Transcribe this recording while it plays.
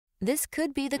This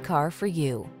could be the car for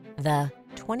you. The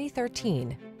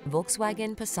 2013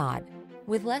 Volkswagen Passat.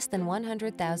 With less than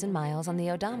 100,000 miles on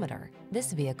the odometer,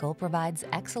 this vehicle provides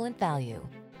excellent value.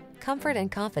 Comfort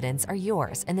and confidence are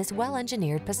yours in this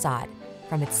well-engineered Passat.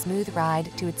 From its smooth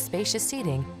ride to its spacious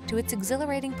seating to its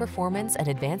exhilarating performance and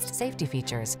advanced safety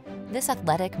features, this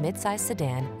athletic midsize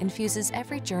sedan infuses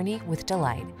every journey with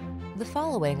delight. The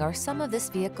following are some of this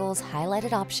vehicle's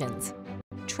highlighted options: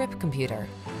 trip computer,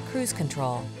 cruise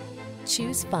control.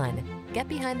 Choose fun. Get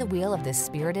behind the wheel of this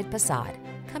spirited Passat.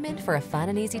 Come in for a fun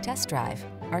and easy test drive.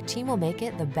 Our team will make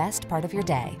it the best part of your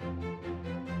day.